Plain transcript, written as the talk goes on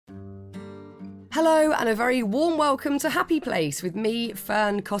Hello and a very warm welcome to Happy Place with me,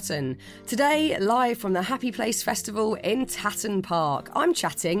 Fern Cotton. Today, live from the Happy Place Festival in Tatton Park, I'm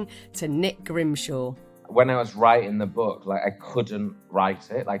chatting to Nick Grimshaw. When I was writing the book, I couldn't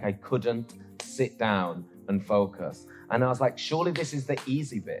write it. I couldn't sit down and focus. And I was like, surely this is the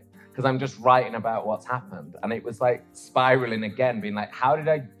easy bit, because I'm just writing about what's happened. And it was spiraling again, being like, how did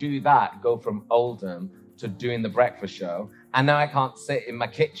I do that, go from Oldham to doing the breakfast show, and now I can't sit in my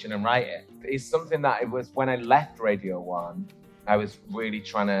kitchen and write it? It's something that it was when I left Radio 1, I was really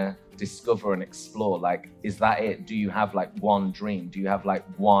trying to discover and explore, is that it? Do you have one dream? Do you have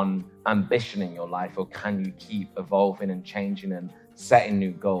one ambition in your life, or can you keep evolving and changing and setting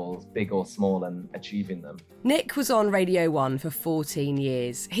new goals, big or small, and achieving them? Nick was on Radio 1 for 14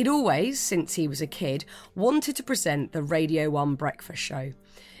 years. He'd always, since he was a kid, wanted to present the Radio 1 breakfast show.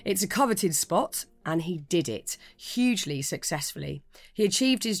 It's a coveted spot, and he did it, hugely successfully. He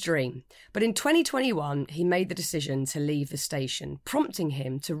achieved his dream, but in 2021, he made the decision to leave the station, prompting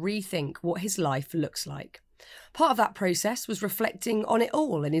him to rethink what his life looks like. Part of that process was reflecting on it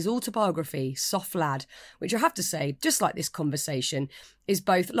all in his autobiography, Soft Lad, which I have to say, just like this conversation, is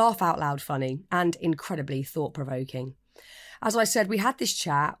both laugh out loud funny and incredibly thought-provoking. As I said, we had this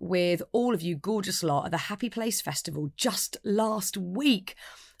chat with all of you gorgeous lot at the Happy Place Festival just last week.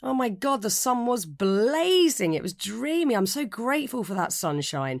 Oh my God, the sun was blazing. It was dreamy. I'm so grateful for that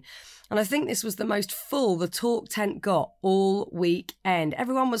sunshine. And I think this was the most full the talk tent got all weekend.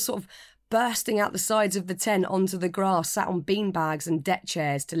 Everyone was sort of bursting out the sides of the tent onto the grass, sat on beanbags and deck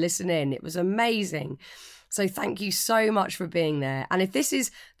chairs to listen in. It was amazing. So thank you so much for being there. And if this is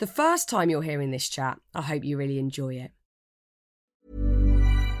the first time you're hearing this chat, I hope you really enjoy it.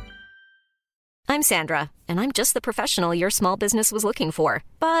 I'm Sandra, and I'm just the professional your small business was looking for.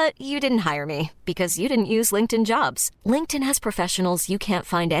 But you didn't hire me because you didn't use LinkedIn Jobs. LinkedIn has professionals you can't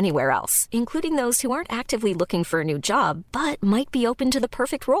find anywhere else, including those who aren't actively looking for a new job, but might be open to the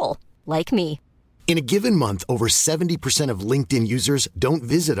perfect role, like me. In a given month, over 70% of LinkedIn users don't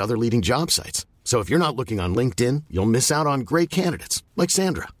visit other leading job sites. So if you're not looking on LinkedIn, you'll miss out on great candidates like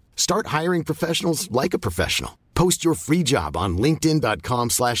Sandra. Start hiring professionals like a professional. Post your free job on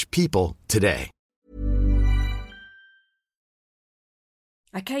linkedin.com/people today.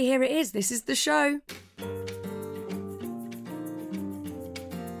 Okay, here it is. This is the show.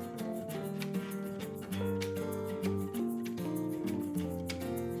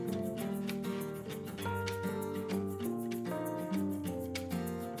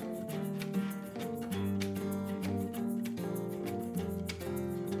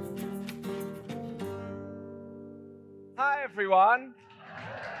 Hi, everyone.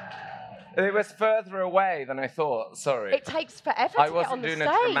 It was further away than I thought. Sorry. It takes forever to I get on wasn't the doing stage.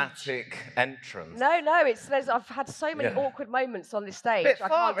 a dramatic entrance. No, I've had so many awkward moments on this stage. Bit I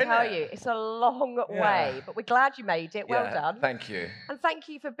far, can't tell innit? you. It's a long way, but we're glad you made it. Well Yeah, done. Thank you. And thank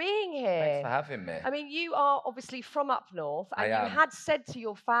you for being here. Thanks for having me. I mean, you are obviously from up north, and you had said to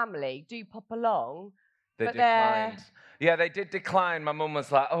your family, "Do pop along." They but declined. Yeah, they did decline. My mum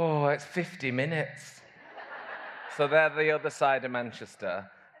was like, "Oh, it's 50 minutes." So they're the other side of Manchester,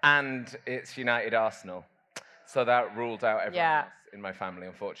 and it's United Arsenal. So that ruled out everyone else in my family,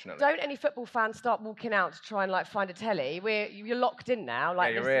 unfortunately. Don't any football fans start walking out to try and find a telly? You're locked in now. Yeah,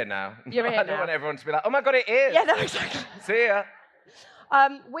 you're here now. You're here I don't now. want everyone to be like, "Oh my God, it is." Yeah, no, exactly. See ya.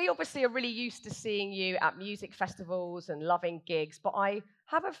 We obviously are really used to seeing you at music festivals and loving gigs, but I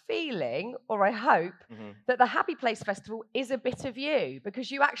have a feeling, or I hope, that the Happy Place Festival is a bit of you,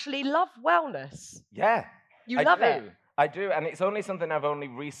 because you actually love wellness. Yeah. You love it. I do, and it's only something I've only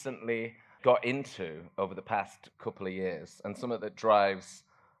recently got into over the past couple of years, and something that drives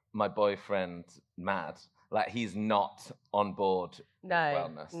my boyfriend mad. He's not on board with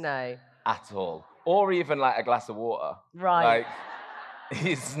wellness. No. At all. Or even a glass of water. Right.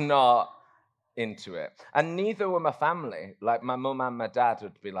 He's not into it. And neither were my family. My mum and my dad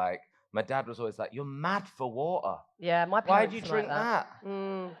would be like, my dad was always like, "You're mad for water. Yeah, my Why parents do you are drink like that?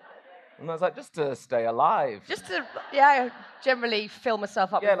 And I was like, just to stay alive. Just to, generally fill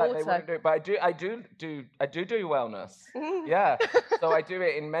myself up with water. They wouldn't do it. But I do wellness. Yeah. So I do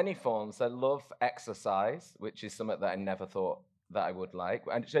it in many forms. I love exercise, which is something that I never thought that I would like.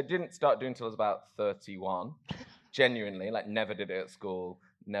 And I didn't start doing until I was about 31. Genuinely, never did it at school,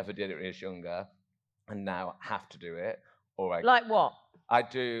 never did it when I was younger, and now have to do it. Like what? I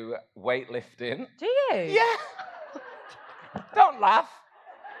do weightlifting. Do you? Yeah. Don't laugh.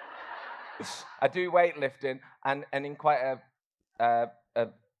 I do weightlifting, and in quite a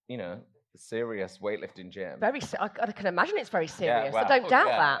serious weightlifting gym. I can imagine it's very serious. Yeah, well, I don't doubt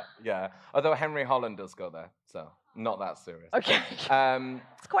that. Yeah. Although Henry Holland does go there, so. Not that serious. Okay.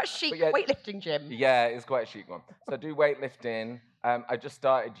 It's quite a chic weightlifting gym. Yeah, it's quite a chic one. So I do weightlifting. I just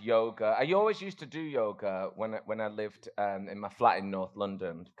started yoga. I always used to do yoga when I lived in my flat in North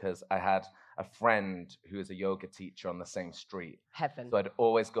London because I had a friend who was a yoga teacher on the same street. Heaven. So I'd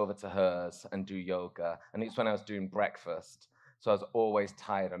always go over to hers and do yoga. And it's when I was doing breakfast. So I was always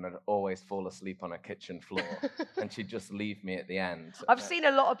tired and I'd always fall asleep on a kitchen floor. And she'd just leave me at the end. I've seen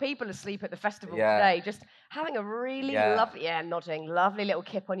a lot of people asleep at the festival today, just having a really lovely, nodding, lovely little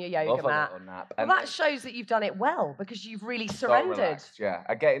kip on your yoga mat. A little nap. Well, that shows that you've done it well because you've really surrendered. So relaxed, yeah,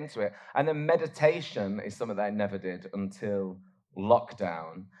 I get into it. And then meditation is something that I never did until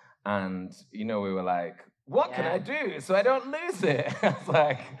lockdown. And, we were like, what can I do so I don't lose it? I was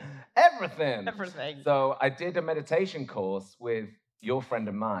like, everything. So I did a meditation course with your friend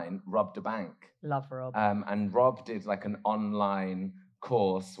of mine, Rob DeBank. Love Rob. And Rob did like an online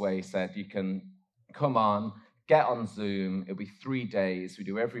course where he said, you can come on, get on Zoom. It'll be 3 days. We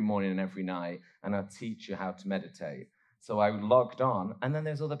do every morning and every night. And I'll teach you how to meditate. So I logged on and then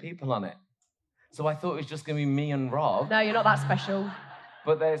there's other people on it. So I thought it was just going to be me and Rob. No, you're not that special.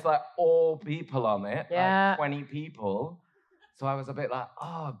 But there's like all people on it, like 20 people. So I was a bit like,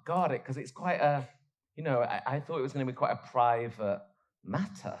 oh, got it. Because it's quite a, I thought it was going to be quite a private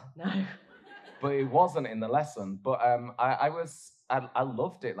matter. No. But it wasn't in the lesson. But I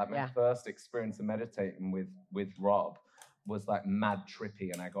loved it. Like my first experience of meditating with Rob was like mad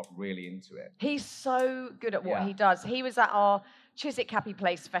trippy and I got really into it. He's so good at what he does. He was at our Chiswick Happy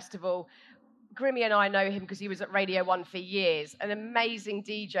Place festival. Grimmy and I know him because he was at Radio 1 for years, an amazing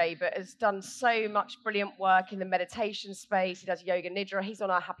DJ, but has done so much brilliant work in the meditation space. He does yoga nidra. He's on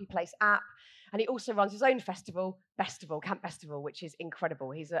our Happy Place app. And he also runs his own festival, Camp Festival, which is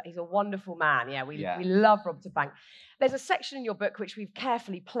incredible. He's a wonderful man. Yeah, we love Rob DeBank. There's a section in your book which we've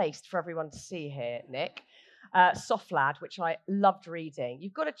carefully placed for everyone to see here, Nick. Soft Lad, which I loved reading.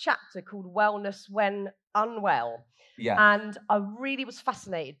 You've got a chapter called Wellness When Unwell. Yeah. And I really was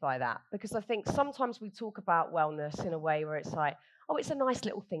fascinated by that because I think sometimes we talk about wellness in a way where it's like, oh, it's a nice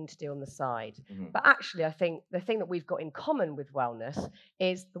little thing to do on the side. Mm-hmm. But actually, I think the thing that we've got in common with wellness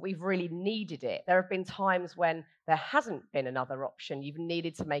is that we've really needed it. There have been times when there hasn't been another option. You've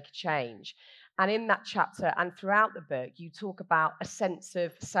needed to make a change. And in that chapter and throughout the book, you talk about a sense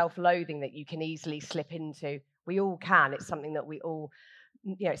of self-loathing that you can easily slip into. We all can. It's something that we all,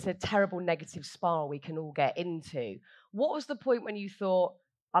 it's a terrible negative spiral we can all get into. What was the point when you thought,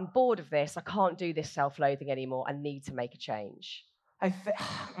 I'm bored of this, I can't do this self-loathing anymore, I need to make a change? I think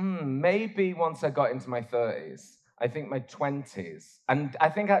maybe once I got into my 30s, I think my 20s. And I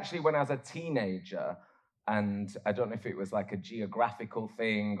think actually when I was a teenager, and I don't know if it was like a geographical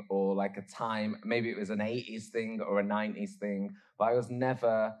thing or like a time, maybe it was an 80s thing or a 90s thing, but I was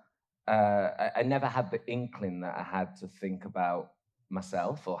never, I never had the inkling that I had to think about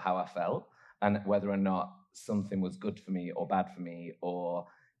myself or how I felt and whether or not something was good for me or bad for me or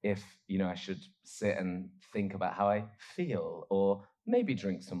if, I should sit and think about how I feel or maybe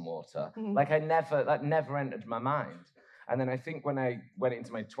drink some water. Mm-hmm. Like that never entered my mind. And then I think when I went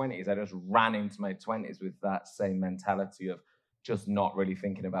into my 20s, I just ran into my 20s with that same mentality of just not really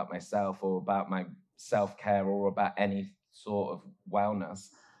thinking about myself or about my self-care or about any sort of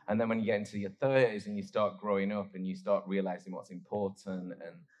wellness. And then when you get into your 30s and you start growing up and you start realizing what's important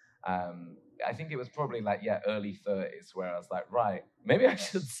and I think it was probably early 30s where I was like, right, maybe I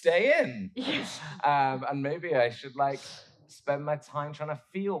should stay in. And maybe I should spend my time trying to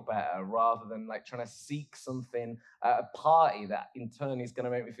feel better rather than trying to seek something at a party that in turn is going to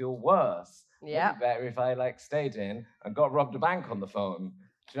make me feel worse. Yeah. Maybe better if I stayed in and got Rob DeBank on the phone.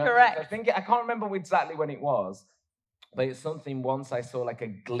 Do you know Correct. I think I can't remember exactly when it was, but it's something once I saw a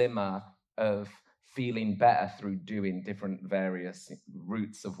glimmer of feeling better through doing different various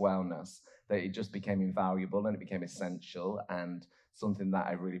routes of wellness that it just became invaluable and it became essential and something that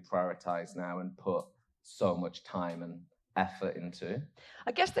I really prioritize now and put so much time and effort into.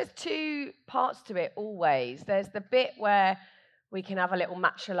 I guess there's two parts to it always. There's the bit where we can have a little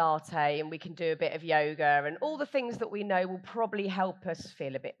matcha latte and we can do a bit of yoga and all the things that we know will probably help us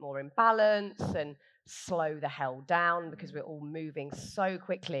feel a bit more in balance and slow the hell down because we're all moving so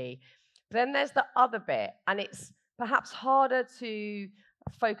quickly. Then there's the other bit, and it's perhaps harder to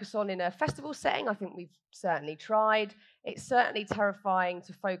focus on in a festival setting. I think we've certainly tried. It's certainly terrifying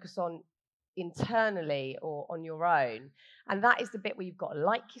to focus on internally or on your own. And that is the bit where you've got to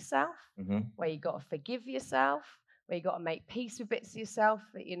like yourself, where you've got to forgive yourself, where you've got to make peace with bits of yourself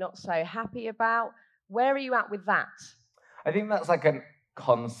that you're not so happy about. Where are you at with that? I think that's a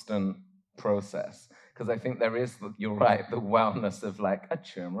constant process. Because I think there is, you're right, the wellness of a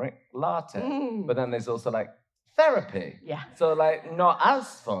turmeric latte. But then there's also therapy. Yeah. So, like, not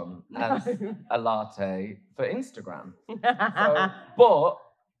as fun as a latte for Instagram. But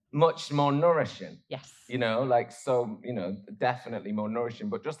much more nourishing. Yes. You know, like, so, you know, definitely more nourishing,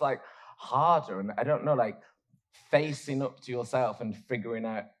 but just like harder. And I don't know, like, facing up to yourself and figuring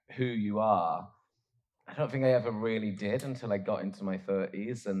out who you are. I don't think I ever really did until I got into my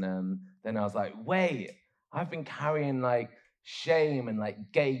 30s. And then I was like, wait, I've been carrying like shame and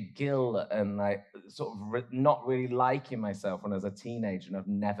like gay guilt and like sort of not really liking myself when I was a teenager, and I've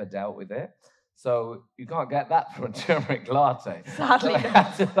never dealt with it. So you can't get that from a turmeric latte. Sadly. So I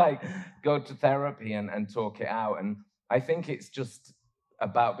had to like go to therapy and talk it out. And I think it's just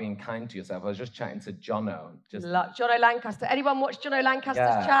about being kind to yourself. I was just chatting to Jono. Jono Lancaster. Anyone watch Jono Lancaster's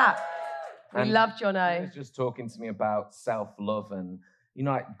Yeah. chat? We And love he Jono. was just talking to me about self-love and, you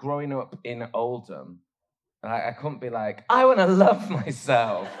know, like growing up in Oldham, I couldn't be like, I want to love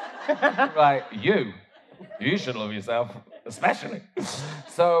myself. Like, you should love yourself, especially.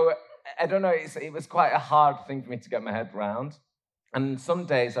 So, I don't know, it was quite a hard thing for me to get my head around. And some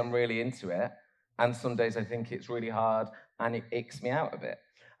days I'm really into it, and some days I think it's really hard and it icks me out a bit.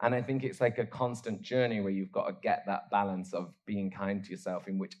 And I think it's like a constant journey where you've got to get that balance of being kind to yourself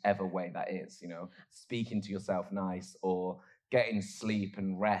in whichever way that is, you know, speaking to yourself nice or getting sleep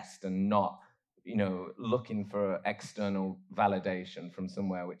and rest and not, you know, looking for external validation from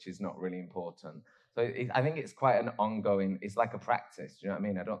somewhere which is not really important. So I think it's quite an ongoing, it's like a practice, do you know what I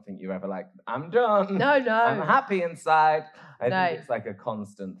mean? I don't think you're ever like, I'm done. No. I'm happy inside. I No. think it's like a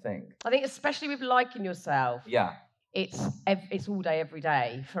constant thing. I think especially with liking yourself, Yeah. it's all day, every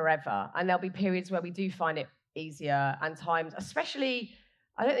day, forever. And there'll be periods where we do find it easier, and times, especially,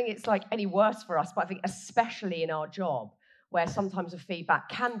 I don't think it's like any worse for us, but I think especially in our job, where sometimes the feedback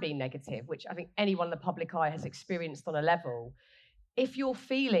can be negative, which I think anyone in the public eye has experienced on a level. If you're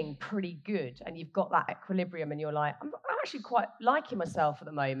feeling pretty good and you've got that equilibrium and you're like, I'm actually quite liking myself at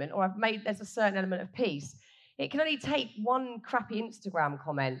the moment, or there's a certain element of peace, it can only take one crappy Instagram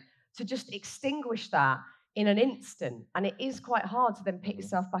comment to just extinguish that in an instant. And it is quite hard to then pick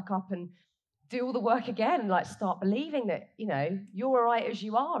yourself back up and do all the work again, like start believing that, you know, you're all right as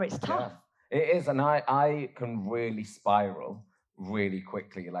you are. It's tough. Yeah, it is. And I can really spiral really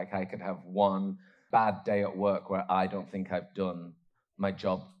quickly. Like I could have one bad day at work where I don't think I've done my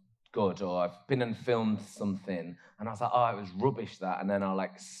job good, or I've been and filmed something and I was like, oh, it was rubbish that. And then I'll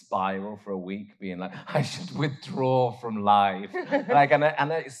like spiral for a week being like, I should withdraw from life. Like,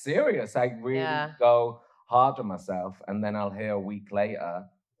 and it's serious. I really go hard on myself. And then I'll hear a week later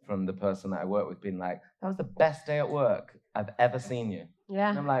from the person that I work with being like, that was the best day at work I've ever seen you. Yeah.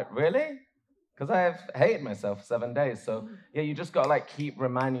 And I'm like, really? Because I've hated myself for 7 days. So yeah, you just got to like keep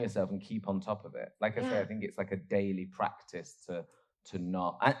reminding yourself and keep on top of it. Like I say, I think it's like a daily practice to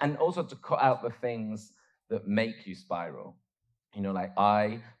not, and also to cut out the things that make you spiral. You know, like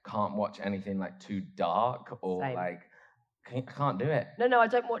I can't watch anything like too dark or Same. like, I can't do it. No, I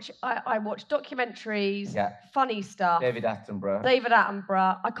don't watch, I watch documentaries, funny stuff. David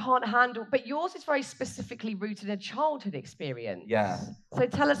Attenborough. I can't handle, but yours is very specifically rooted in a childhood experience. Yeah. So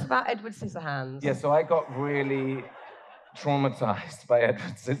tell us about Edward Scissorhands. Yeah, so I got really traumatized by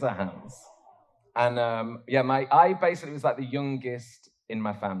Edward Scissorhands. And I basically was like the youngest in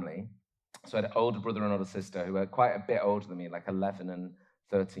my family. So I had an older brother and older sister who were quite a bit older than me, like 11 and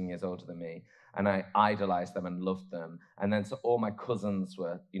 13 years older than me. And I idolized them and loved them. And then so all my cousins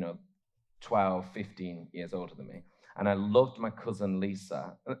were, 12, 15 years older than me. And I loved my cousin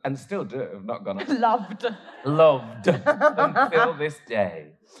Lisa, and still do. I've not gone on. Loved until this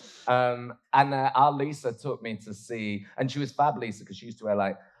day. And our Lisa took me to see, and she was fab Lisa because she used to wear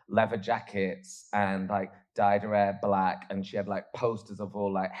like leather jackets and like dyed her hair black, and she had like posters of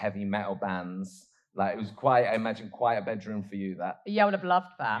all like heavy metal bands. Like it was I imagine quite a bedroom for you. That I would have loved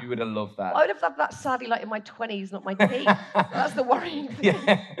that. You would have loved that. I would have loved that sadly like in my 20s, not my teens. That's the worrying thing.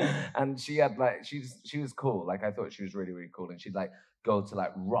 Yeah. And she had like she was cool. Like I thought she was really, really cool. And she'd like go to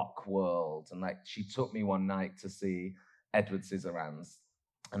like Rock World, and like she took me one night to see Edward Scissorhands,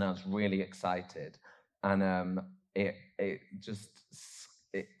 and I was really excited. And it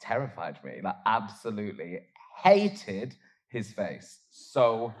terrified me. Like absolutely hated his face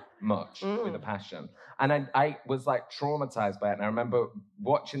so much with a passion. And I was like traumatized by it. And I remember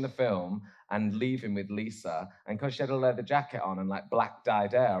watching the film and leaving with Lisa, and because she had a leather jacket on and like black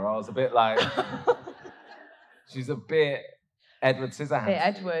dyed hair, I was a bit like, she's a bit Edward Scissorhands. Hey,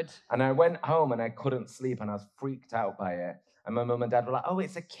 Edward. And I went home and I couldn't sleep and I was freaked out by it. And my mum and dad were like, oh,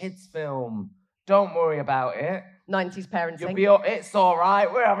 it's a kid's film. Don't worry about it. 90s parenting. It's all right.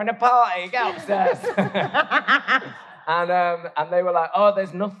 We're having a party. Get upstairs. And they were like, oh,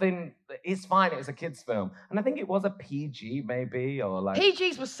 there's nothing, it's fine, it's a kid's film. And I think it was a PG maybe, or like...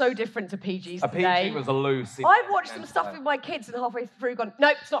 PGs were so different to PGs a today. PG was a loose... I've watched some stuff with my kids and halfway through gone,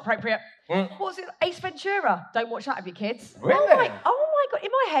 nope, it's not appropriate. What was it? Ace Ventura. Don't watch that with your kids. Really? Oh my God.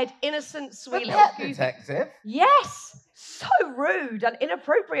 In my head, innocent, sweet The little Pet Detective? Yes. So rude and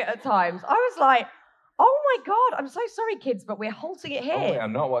inappropriate at times. I was like, oh my God, I'm so sorry, kids, but we're halting it here. Oh,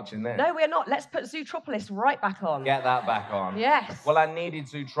 I'm not watching this. No, we're not. Let's put Zootropolis right back on. Get that back on. Yes. Well, I needed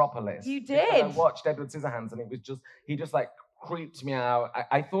Zootropolis. You did. I watched Edward Scissorhands, and it was just, he just like creeped me out.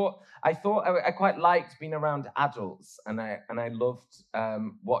 I thought I quite liked being around adults, and I loved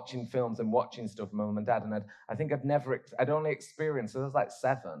watching films and watching stuff with my mum and dad. And I think I'd only experienced, so I was like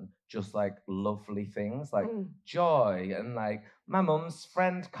 7, just like lovely things, like joy, and like my mum's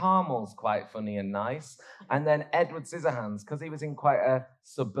friend Carmel's quite funny and nice. And then Edward Scissorhands, because he was in quite a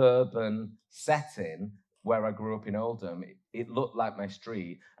suburban setting where I grew up in Oldham, it looked like my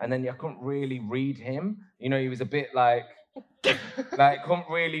street. And then I couldn't really read him. You know, he was a bit like, couldn't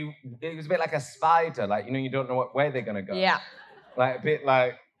really, it was a bit like a spider, like, you know, you don't know what way they're going to go. Yeah. Like, a bit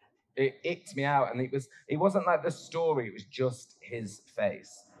like, it icked me out. And it wasn't like the story, it was just his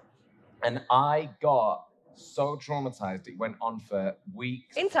face. And I got so traumatized, it went on for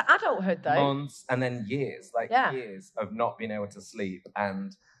weeks. Into adulthood, though. Months, and then years, years of not being able to sleep.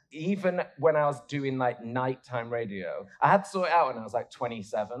 And even when I was doing like nighttime radio, I had to sort it out when I was like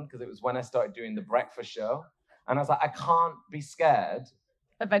 27, because it was when I started doing the breakfast show. And I was like, I can't be scared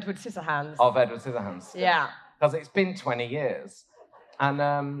of Edward Scissorhands. Of Edward Scissorhands. Yeah. Because it's been 20 years. And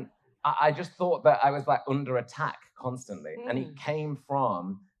I just thought that I was like under attack constantly. And it came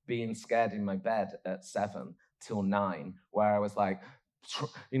from being scared in my bed at 7 till 9, where I was like,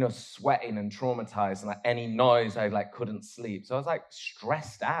 sweating and traumatized, and like any noise I like couldn't sleep. So I was like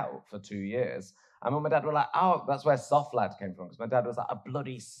stressed out for 2 years. And mum and dad were like, oh, that's where soft lad came from. Because my dad was like, a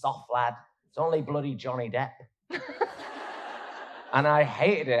bloody soft lad. It's only bloody Johnny Depp. And I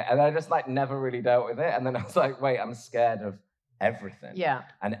hated it. And I just like never really dealt with it. And then I was like, wait, I'm scared of everything. Yeah.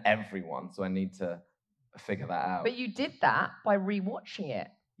 And everyone. So I need to figure that out. But you did that by rewatching it.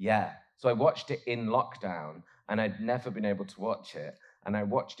 Yeah. So I watched it in lockdown, and I'd never been able to watch it. And I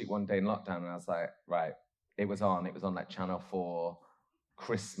watched it one day in lockdown, and I was like, right, it was on like Channel 4,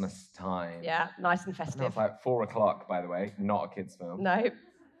 Christmas time. Yeah, nice and festive. And it was like 4 o'clock, by the way, not a kid's film. No.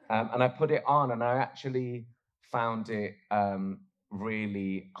 And I put it on, and I actually found it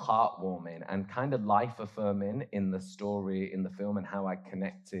really heartwarming and kind of life-affirming in the story, in the film, and how I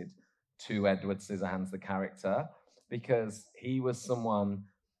connected to Edward Scissorhands, the character, because he was someone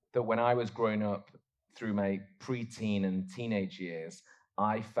that when I was growing up through my preteen and teenage years,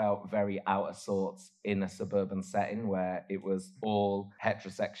 I felt very out of sorts in a suburban setting where it was all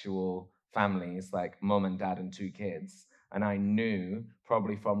heterosexual families, like mum and dad and 2 kids. And I knew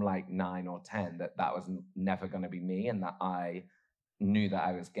probably from like 9 or 10 that was never going to be me, and that I knew that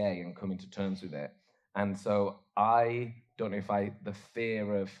I was gay and coming to terms with it. And so I don't know if the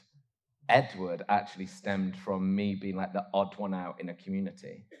fear of Edward actually stemmed from me being like the odd one out in a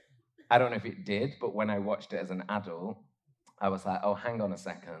community. I don't know if it did, but when I watched it as an adult, I was like, oh, hang on a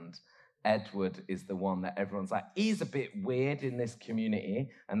second. Edward is the one that everyone's like, he's a bit weird in this community.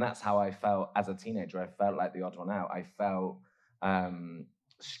 And that's how I felt as a teenager. I felt like the odd one out. I felt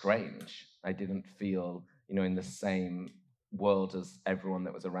strange. I didn't feel, in the same world as everyone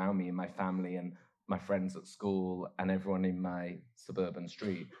that was around me, in my family and my friends at school and everyone in my suburban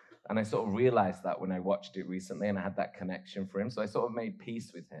street. And I sort of realized that when I watched it recently, and I had that connection for him. So I sort of made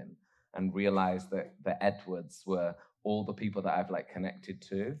peace with him and realized that the Edwards were all the people that I've like connected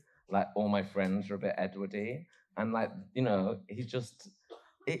to. Like all my friends are a bit Edwardy. And like,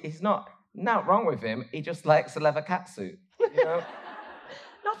 he's not wrong with him. He just likes a leather catsuit,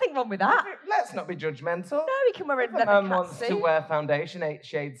 Nothing wrong with that. Let's not be judgmental. No, he can wear a leather catsuit. Wants to catsuit. wear foundation 8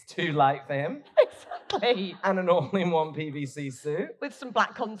 shades too light for him. Exactly. And an all-in-one PVC suit. With some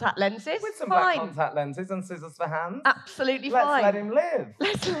black contact lenses. With some fine. black contact lenses and scissors for hands. Absolutely Let's fine. let him live.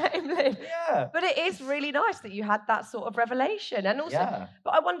 Let's let him live. Yeah. But it is really nice that you had that sort of revelation. And also,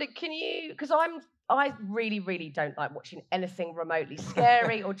 but I wondered, because I really, really don't like watching anything remotely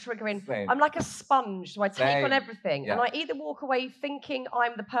scary or triggering. Same. I'm like a sponge, so I take on everything. Yeah. And I either walk away thinking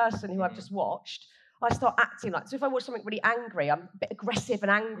I'm the person who I've just watched, I start acting like, so if I watch something really angry, I'm a bit aggressive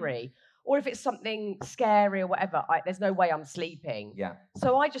and angry. Or if it's something scary or whatever, there's no way I'm sleeping. Yeah.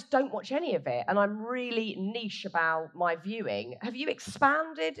 So I just don't watch any of it. And I'm really niche about my viewing. Have you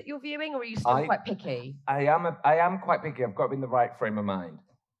expanded your viewing, or are you still quite picky? I am quite picky. I've got to be in the right frame of mind.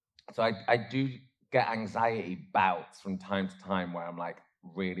 So I do get anxiety bouts from time to time where I'm like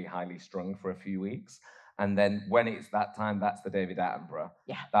really highly strung for a few weeks. And then when it's that time, that's the David Attenborough.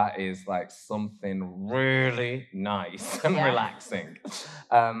 Yeah. That is like something really nice and Yeah. relaxing.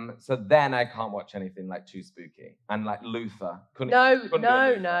 So then I can't watch anything like too spooky. And like Luther. Couldn't do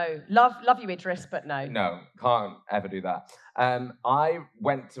Luther. Love you, Idris, but no. No, can't ever do that. I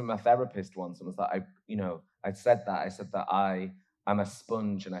went to my therapist once and was like, I said that I'm a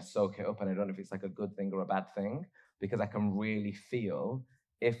sponge and I soak it up, and I don't know if it's like a good thing or a bad thing, because I can really feel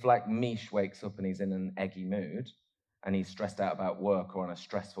if like Mish wakes up and he's in an eggy mood and he's stressed out about work or on a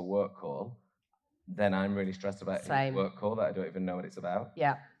stressful work call, then I'm really stressed about his work call that I don't even know what it's about.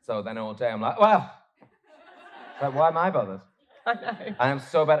 Yeah. So then all day I'm like, well, why am I bothered? I know. I am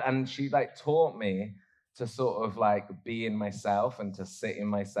so bad. And she like taught me to sort of like be in myself and to sit in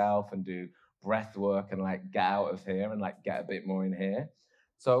myself and do breath work and like get out of here and like get a bit more in here.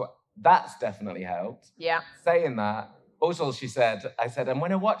 So that's definitely helped. Yeah. Saying that, also I said, and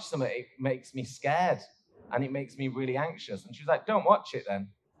when I watch something, it makes me scared and it makes me really anxious. And she was like, don't watch it then.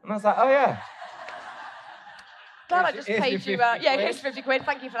 And I was like, oh yeah. Glad I just paid you. Here's 50 quid.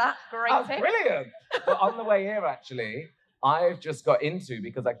 Thank you for that. Great tip. Brilliant. But on the way here, actually, I've just got into,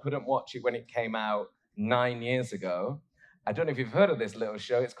 because I couldn't watch it when it came out 9 years ago. I don't know if you've heard of this little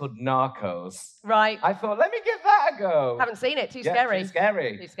show. It's called Narcos. Right. I thought, let me give that a go. Haven't seen it. Too scary. Too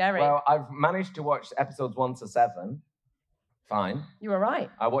scary. Too scary. Well, I've managed to watch episodes 1 to 7. Fine. You were right.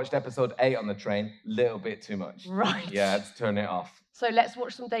 I watched episode 8 on the train. Little bit too much. Right. Yeah, let's turn it off. So let's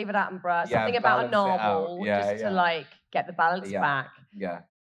watch some David Attenborough. Something about a novel, just to like get the balance back. Yeah.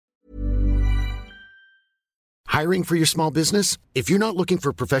 Hiring for your small business? If you're not looking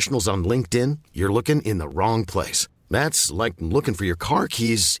for professionals on LinkedIn, you're looking in the wrong place. That's like looking for your car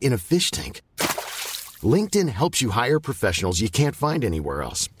keys in a fish tank. LinkedIn helps you hire professionals you can't find anywhere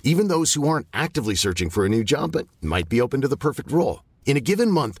else, even those who aren't actively searching for a new job but might be open to the perfect role. In a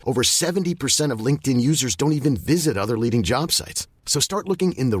given month, over 70% of LinkedIn users don't even visit other leading job sites. So start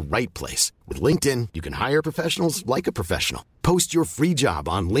looking in the right place. With LinkedIn, you can hire professionals like a professional. Post your free job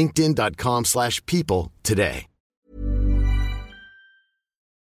on linkedin.com/people today.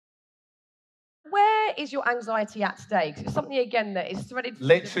 Where is your anxiety at today? Because it's something, again, that is threaded through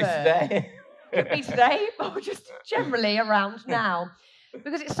Literally the today. Could be today, or just generally around now.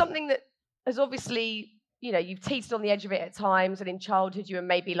 Because it's something that has obviously, you've teetered on the edge of it at times, and in childhood you were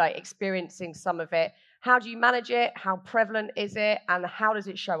maybe like experiencing some of it. How do you manage it? How prevalent is it? And how does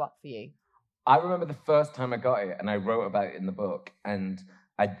it show up for you? I remember the first time I got it, and I wrote about it in the book, and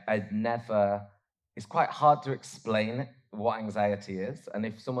I'd never... It's quite hard to explain what anxiety is, and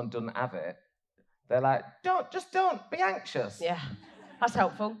if someone doesn't have it, they're like, don't be anxious. Yeah, that's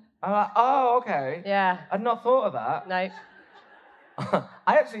helpful. I'm like, oh, okay. Yeah. I'd not thought of that. No.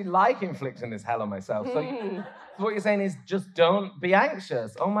 I actually like inflicting this hell on myself. So what you're saying is just don't be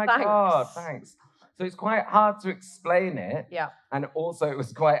anxious. Oh my God, thanks. So it's quite hard to explain it. Yeah. And also it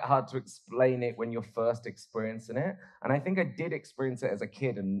was quite hard to explain it when you're first experiencing it. And I think I did experience it as a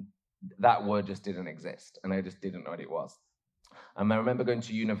kid, and that word just didn't exist. And I just didn't know what it was. I remember going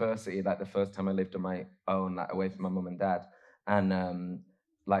to university, like the first time I lived on my own, like away from my mum and dad. And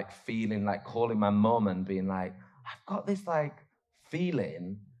like feeling like calling my mum and being like, I've got this like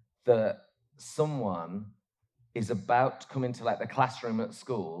feeling that someone is about to come into like the classroom at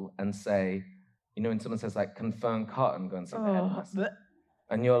school and say, when someone says like confirm cotton, go and see the headmaster.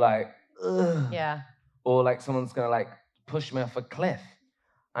 And you're like, ugh. Yeah. Or like someone's gonna like push me off a cliff.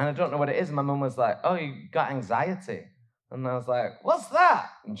 And I don't know what it is. And my mum was like, oh, you got anxiety. And I was like, what's that?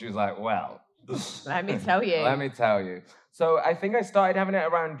 And she was like, well, let me tell you. Let me tell you. So I think I started having it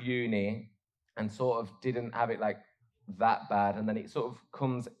around uni and sort of didn't have it like that bad. And then it sort of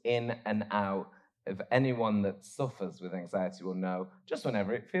comes in and out. If anyone that suffers with anxiety will know, just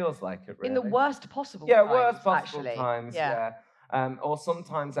whenever it feels like it, really. In the worst possible times, worst possible actually. times, yeah. Or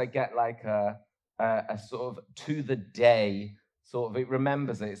sometimes I get like a sort of to the day, sort of, it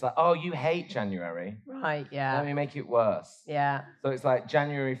remembers it. It's like, oh, you hate January. Right, yeah. Let me make it worse. Yeah. So it's like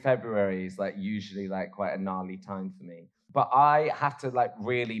January, February is like usually like quite a gnarly time for me. But I have to like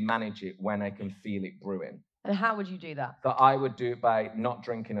really manage it when I can feel it brewing. And how would you do that? So I would do it by not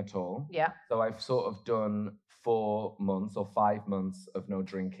drinking at all. Yeah. So I've sort of done 4 months or 5 months of no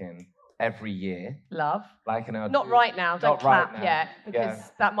drinking every year. Love. Like, not right now. Don't clap yet, because Yeah.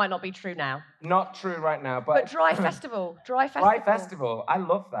 that might not be true now. Not true right now, but Dry Festival. Dry Festival. I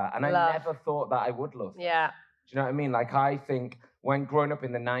love that, and I never thought that I would love that. Yeah. Do you know what I mean? Like, I think when growing up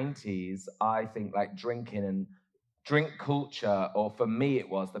in the 90s, I think like drinking and drink culture, or for me it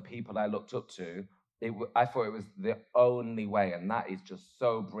was the people I looked up to. I thought it was the only way, and that is just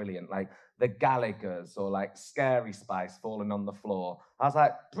so brilliant. Like the Gallaghers or like Scary Spice falling on the floor. I was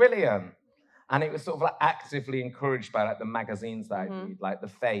like, brilliant. And it was sort of like actively encouraged by like the magazines that I read, like The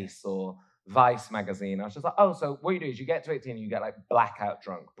Face or Vice magazine. I was just like, oh, so what you do is you get to 18 and you get like blackout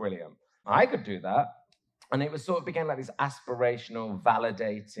drunk. Brilliant. I could do that. And it was sort of became like this aspirational,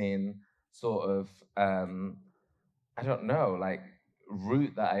 validating sort of, I don't know, like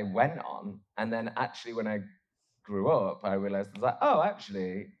route that I went on. And then actually when I grew up, I realized I was like, oh,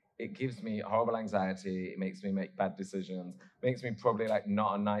 actually, it gives me horrible anxiety. It makes me make bad decisions. Makes me probably like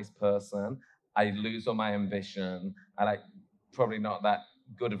not a nice person. I lose all my ambition. I like probably not that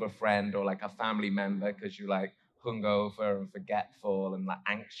good of a friend or like a family member because you like hungover and forgetful and like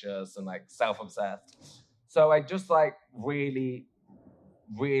anxious and like self-obsessed. So I just like really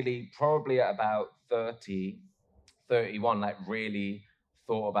probably at about 30, 31, like really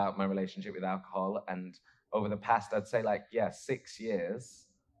thought about my relationship with alcohol. And over the past, I'd say like, 6 years,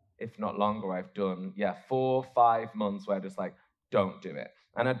 if not longer, I've done, 4, 5 months where I just like, don't do it.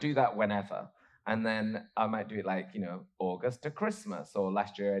 And I do that whenever. And then I might do it like, August to Christmas. Or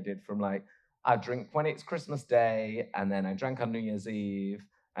last year I did from like, I drink when it's Christmas Day, and then I drank on New Year's Eve,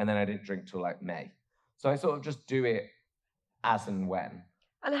 and then I didn't drink till like May. So I sort of just do it as and when.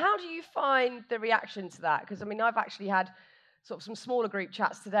 And how do you find the reaction to that? Because, I mean, I've actually had sort of some smaller group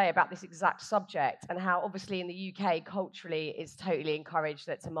chats today about this exact subject and how obviously in the UK, culturally, it's totally encouraged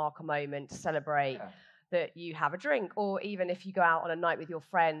that to mark a moment, to celebrate that you have a drink. Or even if you go out on a night with your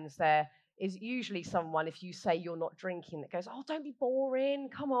friends, there is usually someone, if you say you're not drinking, that goes, oh, don't be boring,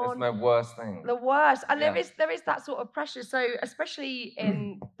 come on. It's my worst thing. The worst. And there is that sort of pressure. So especially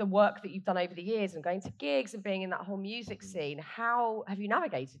in the work that you've done over the years and going to gigs and being in that whole music scene, how have you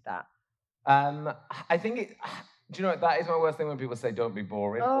navigated that? I think do you know, that is my worst thing when people say don't be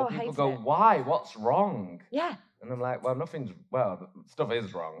boring. Oh, or people go, why? What's wrong? Yeah. And I'm like, well, stuff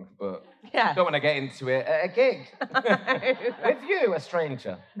is wrong, but yeah. don't want to get into it at a gig with you, a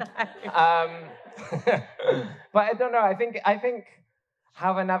stranger. But I don't know. I think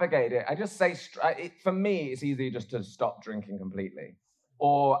how I navigate it, I just say, for me, it's easy just to stop drinking completely.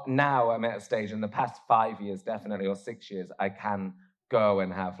 Or now I'm at a stage in the past 5 years, definitely, or 6 years, I can go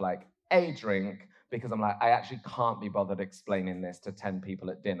and have like a drink because I'm like, I actually can't be bothered explaining this to 10 people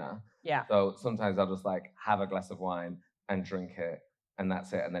at dinner. Yeah. So sometimes I'll just like have a glass of wine and drink it, and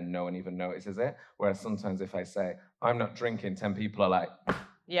that's it, and then no one even notices it. Whereas sometimes if I say, I'm not drinking, 10 people are like,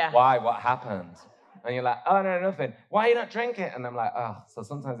 why? What happened? And you're like, oh, no, nothing. Why are you not drinking? And I'm like, oh. So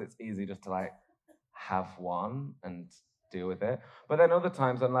sometimes it's easy just to like have one and deal with it. But then other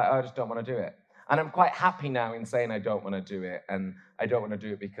times I'm like, oh, I just don't want to do it. And I'm quite happy now in saying I don't want to do it. And I don't want to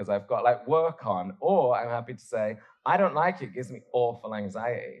do it because I've got like work on. Or I'm happy to say, I don't like it. It gives me awful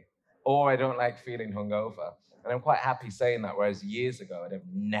anxiety. Or I don't like feeling hungover. And I'm quite happy saying that. Whereas years ago, I'd have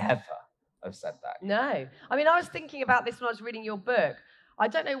never have said that. No. I mean, I was thinking about this when I was reading your book. I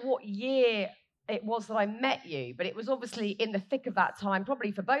don't know what year it was that I met you, but it was obviously in the thick of that time,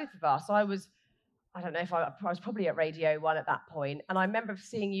 probably for both of us. I don't know if I was probably at Radio 1 at that point. And I remember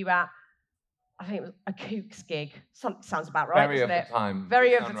seeing you at, I think it was a Kooks gig. Sounds about right, Very doesn't of it? the time.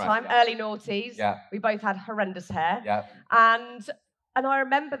 Very of the time. Yeah. Early noughties. Yeah. We both had horrendous hair. Yeah. And I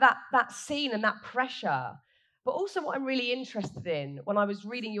remember that scene and that pressure. But also what I'm really interested in when I was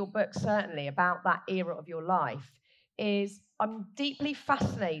reading your book, certainly, about that era of your life, is I'm deeply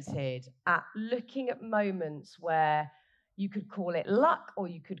fascinated at looking at moments where you could call it luck or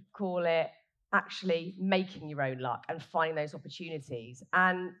you could call it actually making your own luck and finding those opportunities.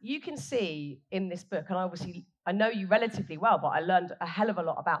 And you can see in this book, and obviously I know you relatively well, but I learned a hell of a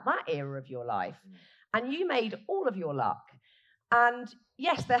lot about that era of your life. And you made all of your luck. And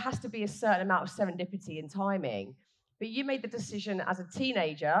yes, there has to be a certain amount of serendipity and timing, but you made the decision as a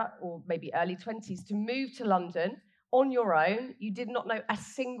teenager, or maybe early 20s, to move to London on your own. You did not know a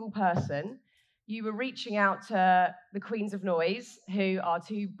single person. You were reaching out to the Queens of Noise, who are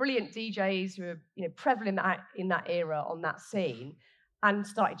two brilliant DJs who are prevalent in that era on that scene, and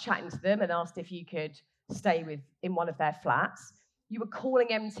started chatting to them and asked if you could stay in one of their flats. You were calling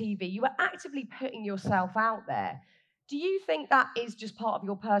MTV. You were actively putting yourself out there. Do you think that is just part of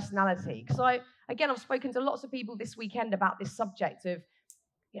your personality? Because I've spoken to lots of people this weekend about this subject of,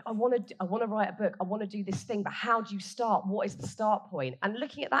 I want to write a book, I want to do this thing, but how do you start? What is the start point? And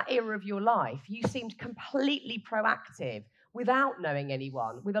looking at that era of your life, you seemed completely proactive without knowing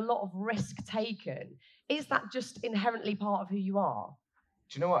anyone, with a lot of risk taken. Is that just inherently part of who you are?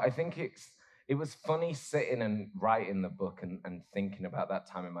 Do you know what? I think it was funny sitting and writing the book and thinking about that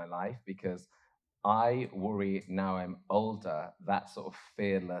time in my life, because I worry now I'm older, that sort of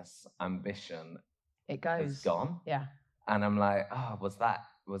fearless ambition is gone. Yeah. And I'm like, oh, is that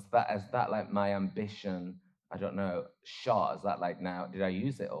like my ambition I don't know, shot? Is that like now, did I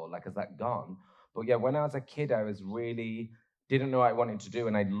use it all? Like, is that gone? But yeah, when I was a kid, I was really, didn't know what I wanted to do,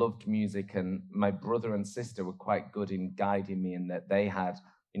 and I loved music, and my brother and sister were quite good in guiding me in that they had,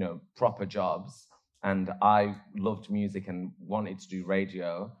 proper jobs, and I loved music and wanted to do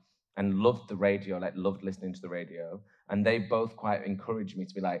radio and loved the radio, like loved listening to the radio. And they both quite encouraged me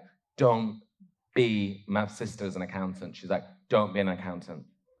to be like, don't be, my sister's an accountant. She's like, don't be an accountant.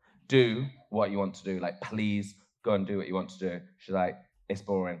 Do what you want to do. Like, please go and do what you want to do. She's like, it's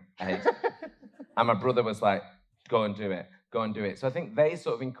boring. I hate it. And my brother was like, go and do it. Go and do it. So I think they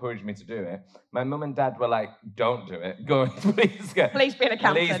sort of encouraged me to do it. My mum and dad were like, don't do it. Go and please go. Please be an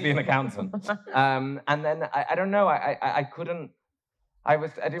accountant. Please be an accountant. And then I don't know. I couldn't. I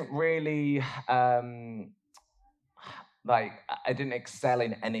didn't really like. I didn't excel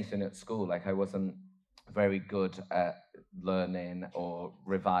in anything at school. Like, I wasn't very good at learning or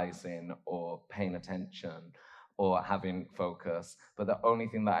revising or paying attention or having focus. But the only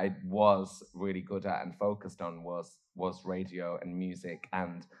thing that I was really good at and focused on was radio and music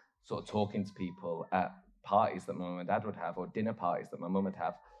and sort of talking to people at parties that my mum and dad would have or dinner parties that my mum would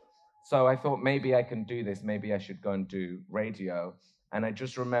have. So I thought, maybe I can do this. Maybe I should go and do radio. And I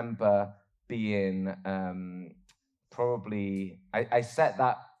just remember being I set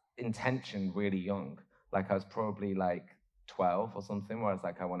that intention really young. Like, I was probably like 12 or something, where I was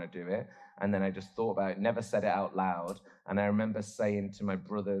like, I want to do it. And then I just thought about it, never said it out loud. And I remember saying to my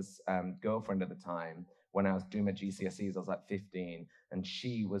brother's girlfriend at the time, when I was doing my GCSEs, I was like 15, and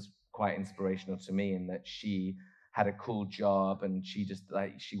she was quite inspirational to me in that she had a cool job, and she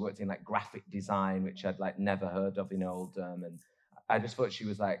worked in like graphic design, which I'd like never heard of in Oldham. And I just thought she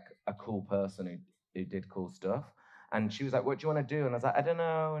was like a cool person who did cool stuff. And she was like, what do you want to do? And I was like, I don't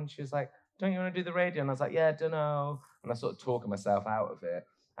know. And she was like, don't you want to do the radio? And I was like, yeah, I don't know. And I sort of talking myself out of it.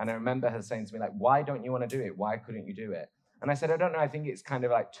 And I remember her saying to me, like, why don't you want to do it? Why couldn't you do it? And I said, I don't know. I think it's kind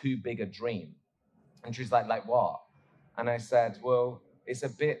of like too big a dream. And she was like what? And I said, well, it's a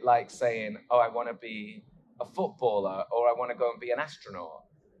bit like saying, oh, I want to be a footballer or I want to go and be an astronaut.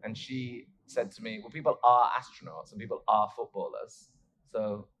 And she said to me, well, people are astronauts and people are footballers.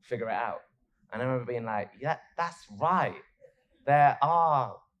 So figure it out. And I remember being like, yeah, that's right. There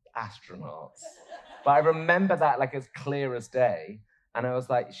are astronauts. But I remember that like as clear as day. And I was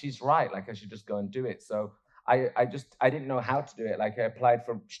like, she's right. Like, I should just go and do it. So I didn't know how to do it. Like, I applied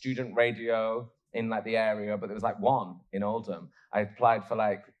for student radio in like the area, but there was like one in Oldham. I applied for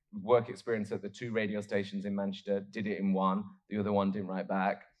like work experience at the 2 radio stations in Manchester, did it in one. The other one didn't write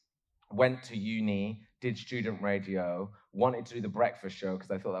back. Went to uni, did student radio, wanted to do the breakfast show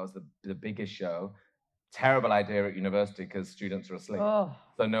because I thought that was the biggest show. Terrible idea at university because students are asleep. Oh.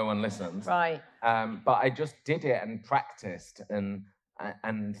 So no one listens. Right. But I just did it and practiced and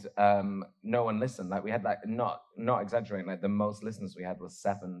no one listened. Like, we had like, not exaggerating, like the most listeners we had was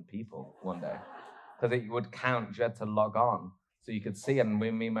 7 people one day. Because it would count, you had to log on. So you could see, and me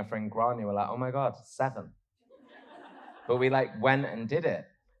and my friend Grania were like, oh my God, 7. But we like went and did it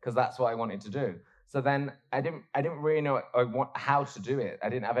because that's what I wanted to do. So then I didn't really know how to do it. I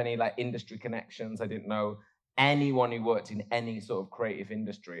didn't have any like industry connections. I didn't know anyone who worked in any sort of creative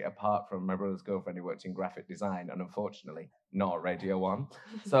industry apart from my brother's girlfriend who worked in graphic design, and unfortunately not Radio 1.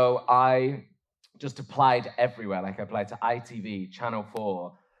 So I just applied everywhere. Like, I applied to ITV, Channel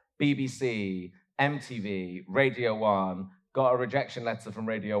 4, BBC, MTV, Radio 1, got a rejection letter from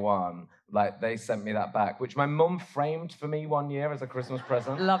Radio 1. Like, they sent me that back, which my mum framed for me one year as a Christmas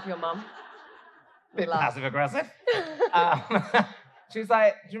present. Love your mum. Bit passive-aggressive. She was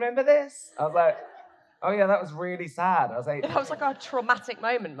like, do you remember this? I was like, oh yeah, that was really sad. I was like... That was like a traumatic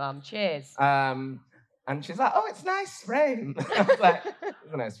moment, Mum. Cheers. And she's like, oh, it's a nice frame. I was like,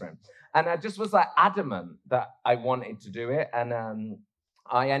 it's a nice frame. And I just was like adamant that I wanted to do it. And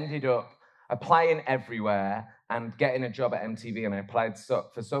I ended up applying everywhere and getting a job at MTV. And I applied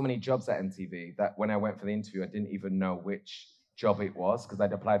for so many jobs at MTV that when I went for the interview, I didn't even know which job it was because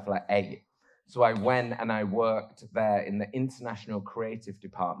I'd applied for like 8. So I went and I worked there in the International Creative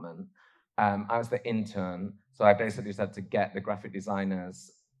Department. I was the intern, so I basically just had to get the graphic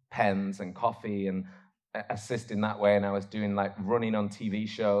designers pens and coffee and assist in that way. And I was doing like running on TV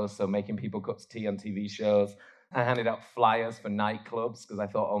shows, so making people cups of tea on TV shows. I handed out flyers for nightclubs because I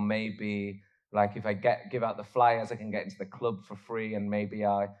thought, oh, maybe like if I give out the flyers, I can get into the club for free and maybe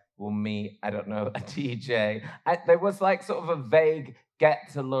I will meet, I don't know, a DJ. There was like sort of a vague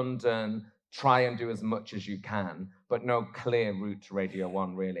get to London, try and do as much as you can, but no clear route to Radio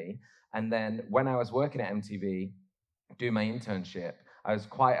 1 really. And then when I was working at MTV, doing my internship, I was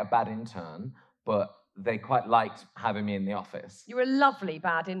quite a bad intern, but they quite liked having me in the office. You were a lovely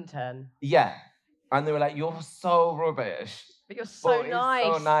bad intern. Yeah. And they were like, you're so rubbish. But you're so It's nice.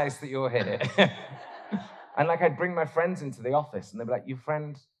 so nice that you're here. And like, I'd bring my friends into the office and they'd be like, your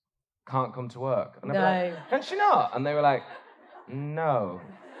friend can't come to work. And I'd be like, can she not? And they were like, no,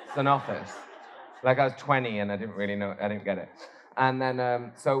 it's an office. Like, I was 20 and I didn't really know, I didn't get it. And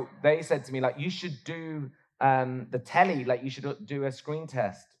then, so they said to me, like, you should do the telly, like, you should do a screen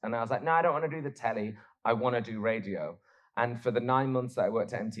test. And I was like, no, I don't want to do the telly. I want to do radio. And for the 9 months that I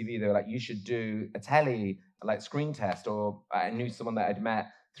worked at MTV, they were like, you should do a telly, like, screen test. Or I knew someone that I'd met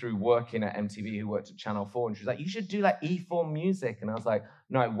through working at MTV who worked at Channel 4. And she was like, you should do, like, E4 music. And I was like,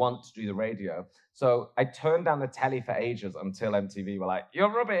 no, I want to do the radio. So I turned down the telly for ages until MTV were like, you're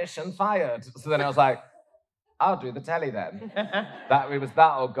rubbish and fired. So then I was like, I'll do the telly then. It was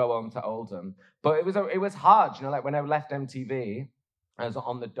that or go on to Oldham. But it was hard, you know, like when I left MTV, I was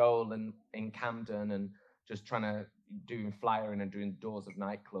on the dole and in Camden and just trying to doing flyering and doing doors of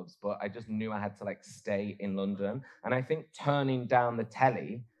nightclubs. But I just knew I had to like stay in London. And I think turning down the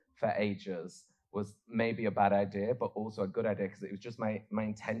telly for ages was maybe a bad idea, but also a good idea because it was just my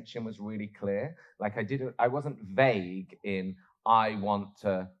intention was really clear. Like I wasn't vague in I want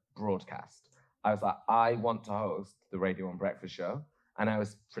to broadcast. I was like, I want to host the Radio 1 Breakfast Show. And I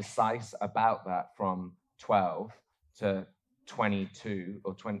was precise about that from 12 to 22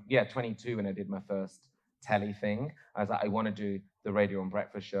 or 22 when I did my first telly thing. I was like, I want to do the Radio 1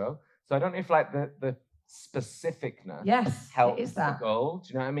 Breakfast Show. So I don't know if like the specificness helps the goal.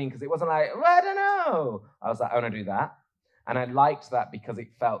 Do you know what I mean? Because it wasn't like, well, I don't know. I was like, I want to do that. And I liked that because it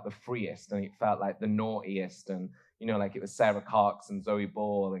felt the freest and it felt like the naughtiest. And, you know, like it was Sarah Cox and Zoe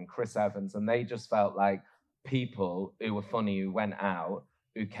Ball and Chris Evans. And they just felt like people who were funny, who went out,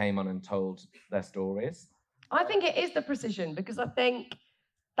 who came on and told their stories. I think it is the precision because I think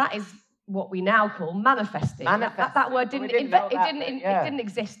that is what we now call manifesting. That word didn't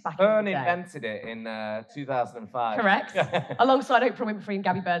exist back Byrne in the day. Invented it in 2005. Correct. Alongside Oprah Winfrey and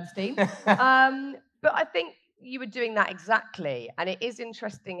Gabby Bernstein. But I think you were doing that exactly. And it is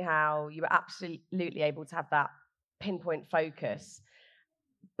interesting how you were absolutely able to have that pinpoint focus.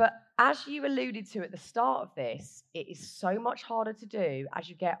 But as you alluded to at the start of this, it is so much harder to do as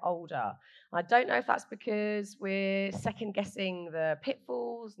you get older. I don't know if that's because we're second-guessing the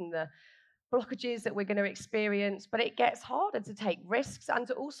pitfalls and the blockages that we're going to experience, but it gets harder to take risks and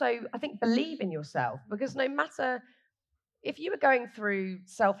to also, I think, believe in yourself. Because no matter if you were going through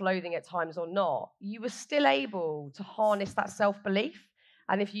self-loathing at times or not, you were still able to harness that self-belief.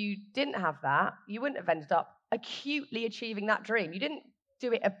 And if you didn't have that, you wouldn't have ended up acutely achieving that dream. You didn't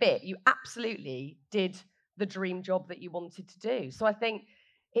do it a bit. You absolutely did the dream job that you wanted to do. So I think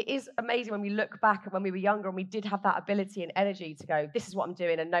it is amazing when we look back at when we were younger and we did have that ability and energy to go, this is what I'm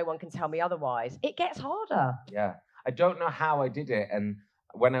doing and no one can tell me otherwise. It gets harder. Yeah. I don't know how I did it. And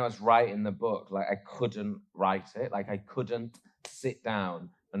when I was writing the book, like I couldn't write it. Like I couldn't sit down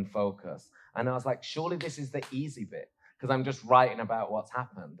and focus. And I was like, surely this is the easy bit because I'm just writing about what's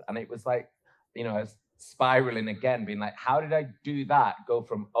happened. And it was like, you know, I was spiraling again, being like, how did I do that? Go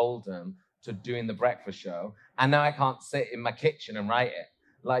from Oldham to doing the breakfast show. And now I can't sit in my kitchen and write it.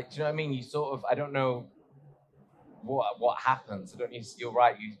 Like, do you know what I mean? You sort of, I don't know what happens. You're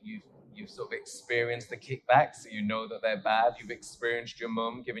right. You've sort of experienced the kickbacks, so you know that they're bad. You've experienced your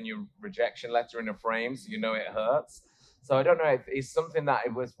mum giving you a rejection letter in a frame, so you know it hurts. So I don't know. It's something that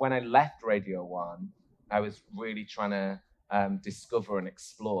it was when I left Radio 1, I was really trying to discover and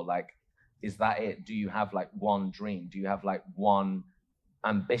explore, like, is that it? Do you have like one dream? Do you have like one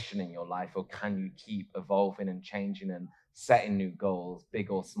ambition in your life? Or can you keep evolving and changing and setting new goals, big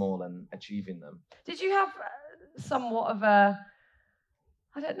or small, and achieving them? Did you have somewhat of a,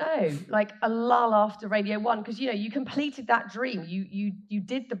 I don't know, like a lull after Radio 1? Because, you know, you completed that dream. You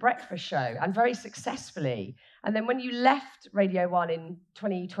did the breakfast show and very successfully. And then when you left Radio 1 in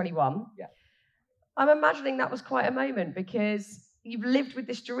 2021, I'm imagining that was quite a moment because you've lived with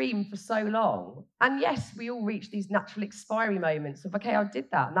this dream for so long. And yes, we all reach these natural expiry moments of, okay, I did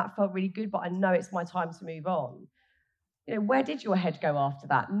that and that felt really good, but I know it's my time to move on. You know, where did your head go after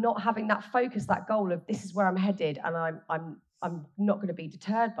that? Not having that focus, that goal of this is where I'm headed and I'm not going to be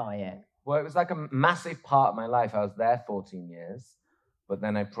deterred by it. Well, it was like a massive part of my life. I was there 14 years, but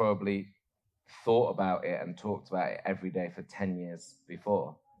then I probably thought about it and talked about it every day for 10 years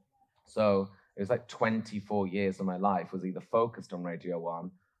before. So it was like 24 years of my life was either focused on Radio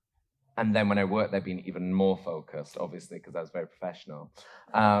 1, and then when I worked there, being even more focused, obviously, because I was very professional.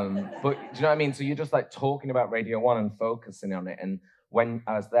 But do you know what I mean? So you're just like talking about Radio 1 and focusing on it. And when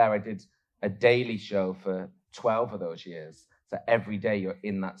I was there, I did a daily show for 12 of those years. So every day you're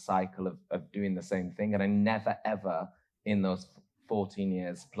in that cycle of doing the same thing. And I never, ever in those 14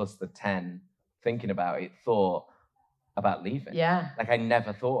 years, plus the 10 thinking about it, thought about leaving. Yeah. Like I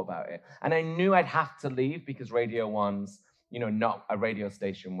never thought about it. And I knew I'd have to leave because Radio 1's, not a radio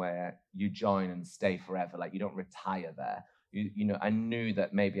station where you join and stay forever. Like you don't retire there. I knew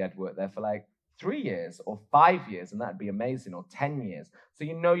that maybe I'd work there for like 3 years or 5 years, and that'd be amazing, or 10 years. So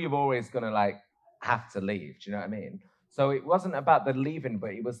you're always gonna like have to leave. Do you know what I mean? So it wasn't about the leaving,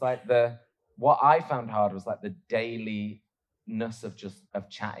 but it was like what I found hard was like the dailiness of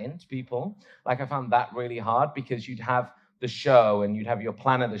chatting to people. Like I found that really hard because you'd have the show and you'd have your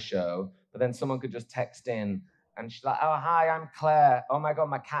plan of the show, but then someone could just text in and she's like, oh, hi, I'm Claire. Oh my God,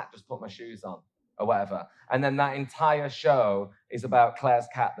 my cat just put my shoes on or whatever. And then that entire show is about Claire's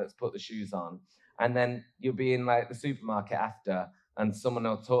cat that's put the shoes on. And then you'll be in like the supermarket after and someone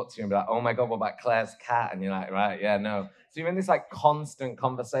will talk to you and be like, oh my God, what about Claire's cat? And you're like, right, yeah, no. So you're in this like constant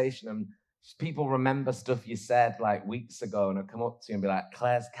conversation and people remember stuff you said like weeks ago and they'll come up to you and be like,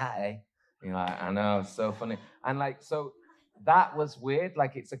 Claire's cat, eh? And you're like, I know, it's so funny. And like, so that was weird.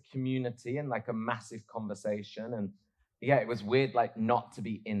 Like it's a community and like a massive conversation. And yeah, it was weird like not to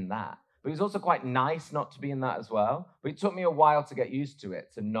be in that. But it was also quite nice not to be in that as well. But it took me a while to get used to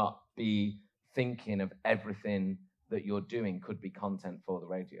it, to not be thinking of everything that you're doing could be content for the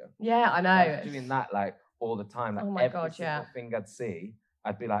radio. Yeah, I know. I was doing that like all the time. Like oh my every God, single thing I'd see,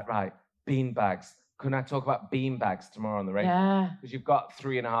 I'd be like, right, beanbags. Couldn't I talk about beanbags tomorrow on the radio? Yeah. Because you've got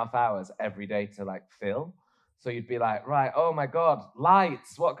 3.5 hours every day to like fill. So you'd be like, right, oh my God,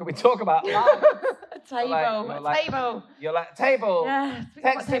 lights. What can we talk about? Lights. A table. You're like, table. Yeah.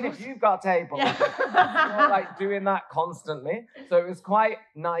 Text in if you've got a table. Yeah. You're like doing that constantly. So it was quite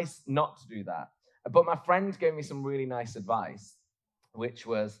nice not to do that. But my friend gave me some really nice advice, which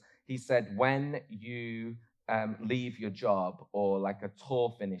was, he said, when you leave your job or like a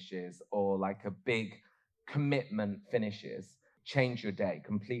tour finishes or like a big commitment finishes, change your day,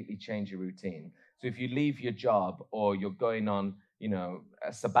 completely change your routine. So if you leave your job or you're going on,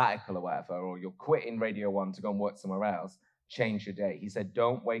 a sabbatical or whatever, or you're quitting Radio 1 to go and work somewhere else, change your day. He said,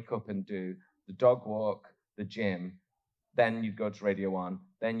 don't wake up and do the dog walk, the gym, then you'd go to Radio 1,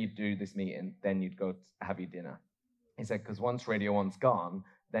 then you'd do this meeting, then you'd go have your dinner. He said, because once Radio 1's gone,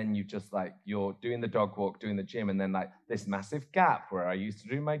 then you just like, you're doing the dog walk, doing the gym, and then like this massive gap where I used to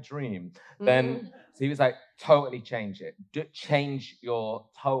do my dream. Then, so he was like, totally change it. Change your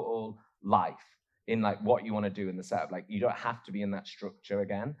total life in like what you want to do in the setup. Like you don't have to be in that structure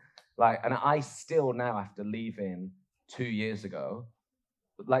again. Like, and I still now, after leaving 2 years ago,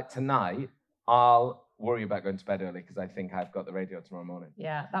 like tonight, I'll worry about going to bed early because I think I've got the radio tomorrow morning.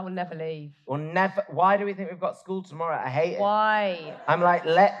 Yeah, that will never leave. Or never. Why do we think we've got school tomorrow? I hate it. Why? I'm like,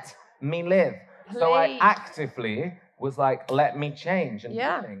 let me live. Please. So I actively was like, let me change and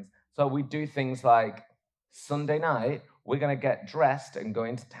Yeah. do things. So we do things like Sunday night, we're going to get dressed and go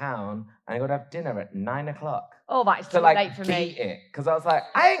into town and go to have dinner at 9 o'clock. Oh, that is To too like late for beat me. it. Because I was like,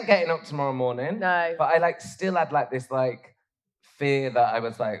 I ain't getting up tomorrow morning. No. But I like still had like this like fear that I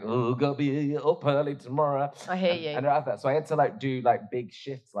was like, oh, gotta be up early tomorrow. I hear you. And I don't have that. So I had to like do like big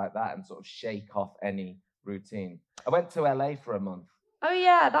shifts like that and sort of shake off any routine. I went to LA for a month. Oh,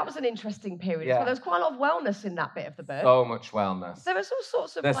 yeah, that was an interesting period. Yeah. Well, there was quite a lot of wellness in that bit of the book. So much wellness. There was all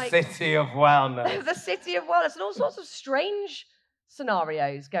sorts of The like... city of wellness. the city of wellness and all sorts of strange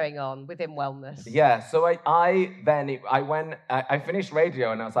scenarios going on within wellness. Yeah, so I finished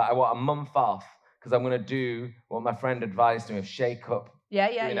radio and I was like, I want a month off because I'm going to do what my friend advised me of shake up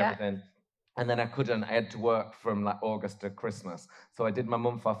doing everything. And then I couldn't. I had to work from like August to Christmas. So I did my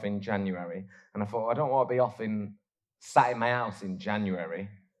month off in January. And I thought, I don't want to be sat in my house in January.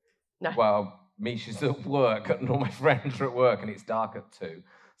 No. Well, Misha's at work and all my friends are at work and it's dark at 2.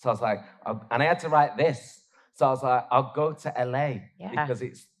 So I was like, and I had to write this. So I was like, I'll go to LA because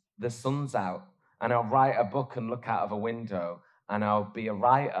the sun's out and I'll write a book and look out of a window and I'll be a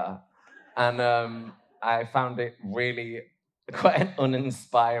writer. And I found it really quite an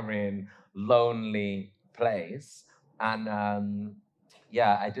uninspiring, lonely place. And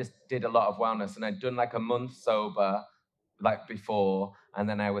I just did a lot of wellness and I'd done like a month sober like before, and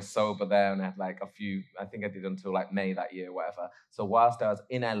then I was sober there and I had like I think I did until like May that year, whatever. So whilst I was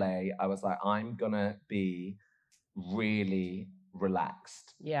in LA, I was like, I'm gonna be really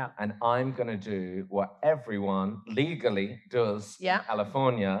relaxed. Yeah. And I'm gonna do what everyone legally does in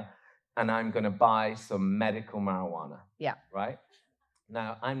California, and I'm gonna buy some medical marijuana. Yeah. Right?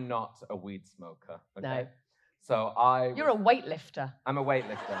 Now, I'm not a weed smoker. Okay? No. So You're a weightlifter. I'm a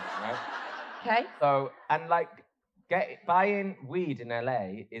weightlifter, right? Okay. So, and like, buying weed in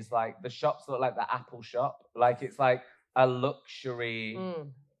LA is like, the shops look like the Apple shop. Like, it's like a luxury,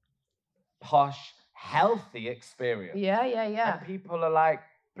 posh, healthy experience. Yeah. And people are like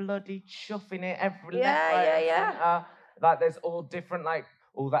bloody chuffing it every Yeah, left, right, yeah, and yeah. centre. Like there's all different like,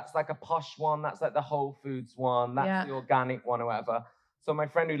 oh, that's like a posh one, that's like the Whole Foods one, that's Yeah. the organic one or whatever. So my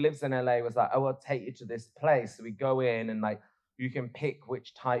friend who lives in LA was like, oh, I'll take you to this place. So we go in and like you can pick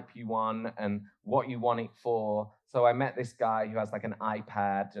which type you want and what you want it for. So I met this guy who has like an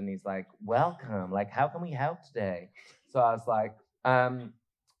iPad and he's like, welcome, like how can we help today? So I was like,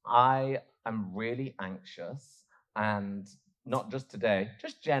 I am really anxious and not just today,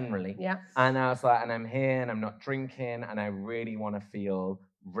 just generally. Yeah. And I was like, and I'm here and I'm not drinking and I really want to feel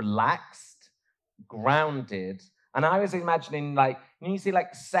relaxed, grounded. And I was imagining like, you see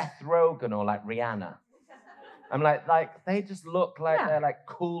like Seth Rogen or like Rihanna. I'm like they just look like they're like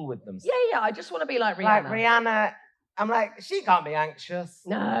cool with themselves. Yeah. I just want to be like Rihanna. Like Rihanna, I'm like, she can't be anxious.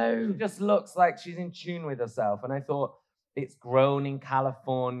 No. She just looks like she's in tune with herself. And I thought, it's grown in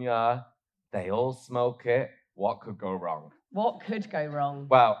California. They all smoke it. What could go wrong? What could go wrong?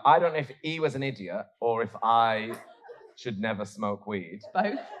 Well, I don't know if he was an idiot or if I should never smoke weed.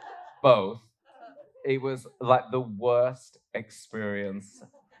 Both. Both. It was like the worst experience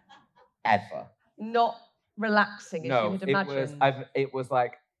ever. Not relaxing as you would imagine. It was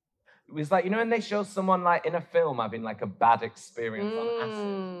like, you know when they show someone like in a film having like a bad experience on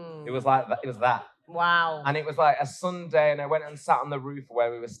acid? It was like that. It was that. Wow. And it was like a Sunday, and I went and sat on the roof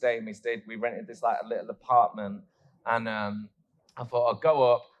where we were staying. We rented this like a little apartment, and I thought I'll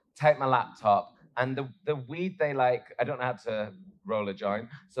go up, take my laptop, and the weed they like, I don't know how to roll a joint,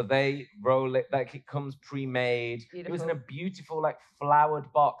 so they roll it like it comes pre-made. Beautiful. It was in a beautiful like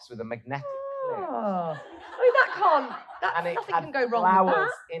flowered box with a magnetic clip. Oh. I mean, And it nothing had can go wrong with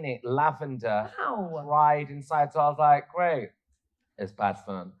flowers that. in it, lavender, Wow. dried inside. So I was like, great, it's bad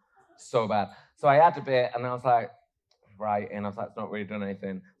fun, so bad. So I had a bit, and I was like, right, and I was like, it's not really done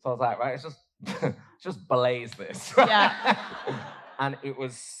anything. So I was like, right, it's just blaze this. Yeah. And it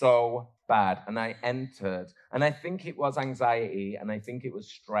was so bad. And I entered, and I think it was anxiety, and I think it was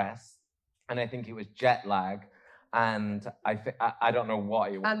stress, and I think it was jet lag, and I don't know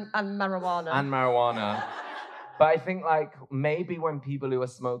what it was. And marijuana. And marijuana. But I think like maybe when people who are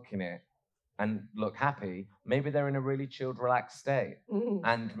smoking it and look happy, maybe they're in a really chilled, relaxed state.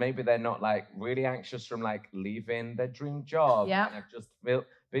 And maybe they're not like really anxious from like leaving their dream job. Yeah. And I've just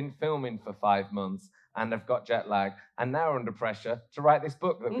been filming for 5 months and I've got jet lag and now under pressure to write this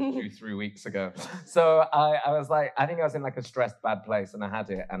book that was due 3 weeks ago. So I was like, I think I was in like a stressed bad place and I had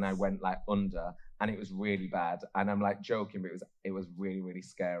it and I went like under and it was really bad. And I'm like joking, but it was really, really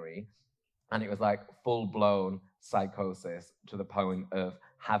scary. And it was like full-blown psychosis to the point of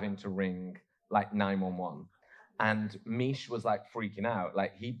having to ring like 911. And Mish was like freaking out.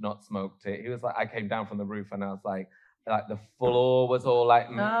 Like he'd not smoked it. He was like, I came down from the roof and I was like the floor was all like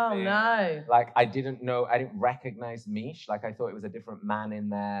moving. Oh no. Like I didn't recognize Mish. Like I thought it was a different man in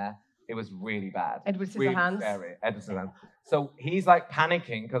there. It was really bad. Edward Scissorhands. Really scary. Edward Scissorhands. So he's like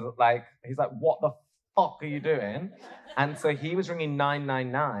panicking because like, he's like, what the fuck are you doing? And so he was ringing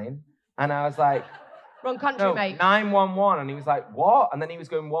 999. And I was like, wrong country, no, mate. 911. And he was like, what? And then he was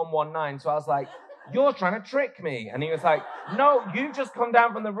going 119. So I was like, you're trying to trick me. And he was like, no, you've just come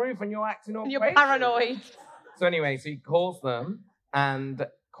down from the roof and you're acting all You're crazy. paranoid. So anyway, so he calls them and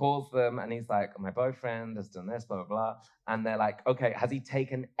he's like, my boyfriend has done this, blah, blah, blah. And they're like, okay, has he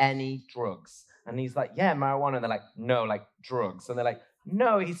taken any drugs? And he's like, yeah, marijuana. And they're like, no, like drugs. And they're like,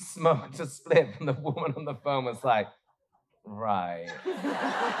 no, he smoked a spliff. And the woman on the phone was like, right.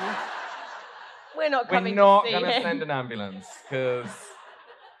 We're not We're coming not to see going to him. send an ambulance because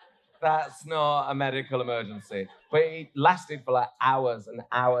that's not a medical emergency. But it lasted for like hours and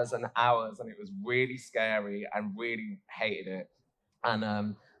hours and hours, and it was really scary and really hated it.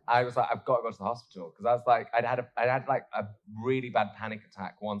 And I was like, I've got to go to the hospital because I was like, I'd had like a really bad panic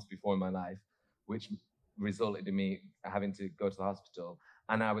attack once before in my life, which resulted in me having to go to the hospital.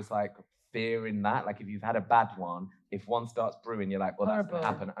 And I was like fearing that, like if you've had a bad one, if one starts brewing, you're like, well, that's going to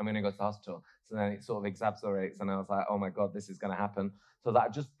happen. I'm going to go to the hospital. So then it sort of exacerbates. And I was like, oh my God, this is going to happen. So that I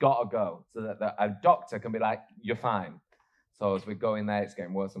just got to go so that a doctor can be like, you're fine. So as we're going there, it's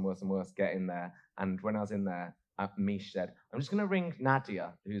getting worse and worse and worse, get in there. And when I was in there, Mish said, I'm just going to ring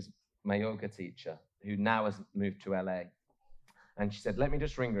Nadia, who's my yoga teacher, who now has moved to LA. And she said, let me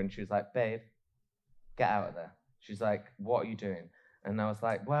just ring her. And she was like, babe, get out of there. She's like, what are you doing? And I was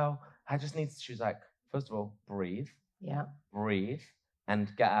like, well, I just need, she was like, first of all, breathe. Yeah. Breathe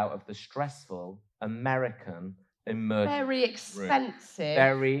and get out of the stressful American emergency Very expensive. room.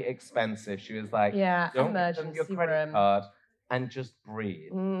 Very expensive. She was like, yeah, don't give them your emergency credit room. card and just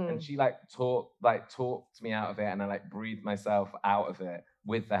breathe. And she like talked me out of it and I like breathed myself out of it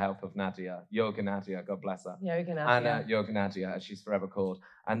with the help of Nadia, Yoga Nadia, God bless her. Yoga Nadia. And Yoga Nadia, as she's forever called.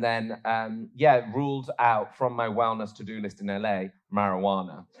 And then, ruled out from my wellness to-do list in LA,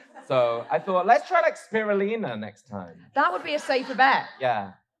 marijuana. So I thought, let's try like spirulina next time. That would be a safer bet.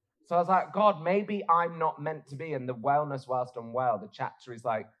 Yeah. So I was like, God, maybe I'm not meant to be. And the wellness whilst I'm well, the chapter is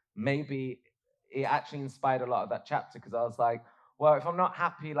like, maybe it actually inspired a lot of that chapter, because I was like, well, if I'm not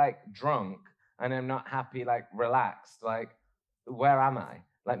happy, like drunk, and I'm not happy, like relaxed, like where am I?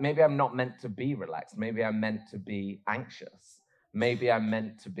 Like maybe I'm not meant to be relaxed. Maybe I'm meant to be anxious. Maybe I'm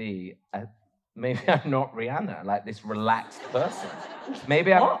meant to be, maybe I'm not Rihanna, like this relaxed person.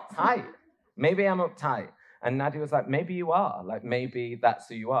 Maybe I'm uptight. Maybe I'm uptight. And Nadia was like, maybe you are. Like maybe that's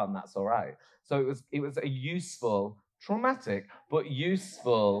who you are, and that's all right. So it was a useful, traumatic, but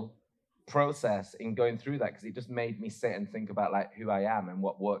useful process in going through that, because it just made me sit and think about like who I am, and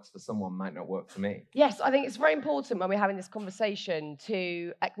what works for someone might not work for me. Yes, I think it's very important when we're having this conversation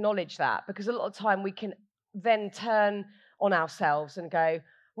to acknowledge that, because a lot of time we can then turn on ourselves and go,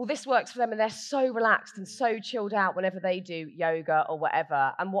 well, this works for them, and they're so relaxed and so chilled out whenever they do yoga or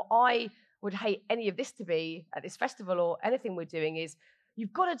whatever. And what I would hate any of this to be at this festival or anything we're doing is,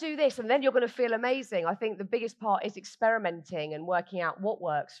 you've got to do this and then you're going to feel amazing. I think the biggest part is experimenting and working out what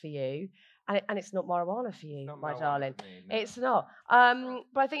works for you. And it's not marijuana for you, my darling. No. It's not.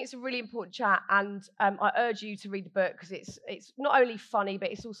 But I think it's a really important chat. And I urge you to read the book, because it's not only funny,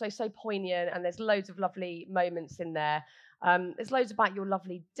 but it's also so poignant. And there's loads of lovely moments in there. There's loads about your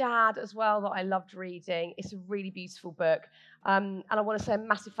lovely dad as well that I loved reading. It's a really beautiful book. And I want to say a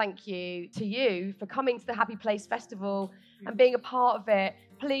massive thank you to you for coming to the Happy Place Festival and being a part of it.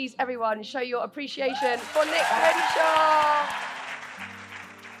 Please, everyone, show your appreciation for Nick Grimshaw.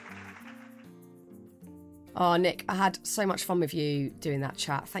 Oh, Nick, I had so much fun with you doing that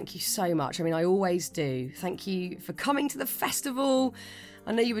chat. Thank you so much. I mean, I always do. Thank you for coming to the festival.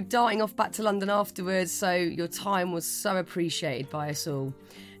 I know you were darting off back to London afterwards, so your time was so appreciated by us all.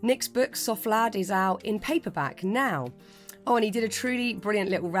 Nick's book, Soft Lad, is out in paperback now. Oh, and he did a truly brilliant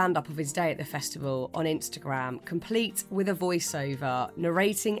little roundup of his day at the festival on Instagram, complete with a voiceover,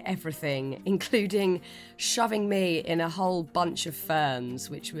 narrating everything, including shoving me in a whole bunch of ferns,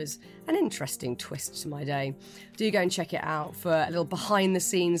 which was an interesting twist to my day. Do go and check it out for a little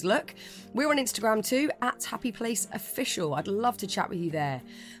behind-the-scenes look. We're on Instagram too, @HappyPlaceOfficial. I'd love to chat with you there.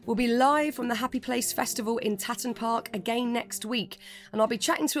 We'll be live from the Happy Place Festival in Tatton Park again next week, and I'll be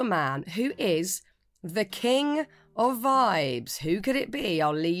chatting to a man who is the king of vibes. Who could it be?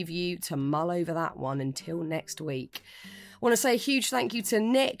 I'll leave you to mull over that one until next week. I want to say a huge thank you to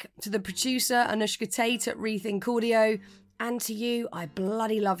Nick, to the producer Anushka Tate at Rethink Audio, and to you. I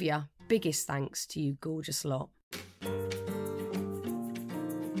bloody love you. Biggest thanks to you gorgeous lot.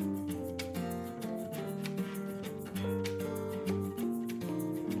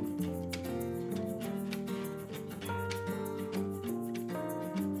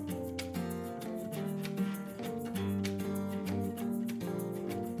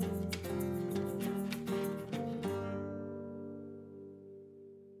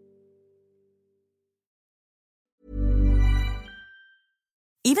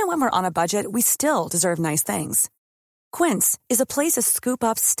 Even when we're on a budget, we still deserve nice things. Quince is a place to scoop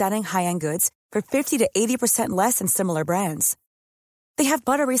up stunning high-end goods for 50 to 80% less than similar brands. They have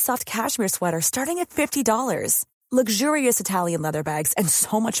buttery soft cashmere sweaters starting at $50, luxurious Italian leather bags, and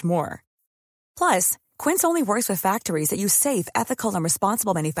so much more. Plus, Quince only works with factories that use safe, ethical, and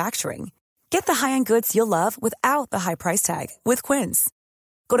responsible manufacturing. Get the high-end goods you'll love without the high price tag with Quince.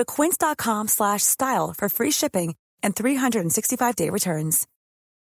 Go to quince.com/style for free shipping and 365-day returns.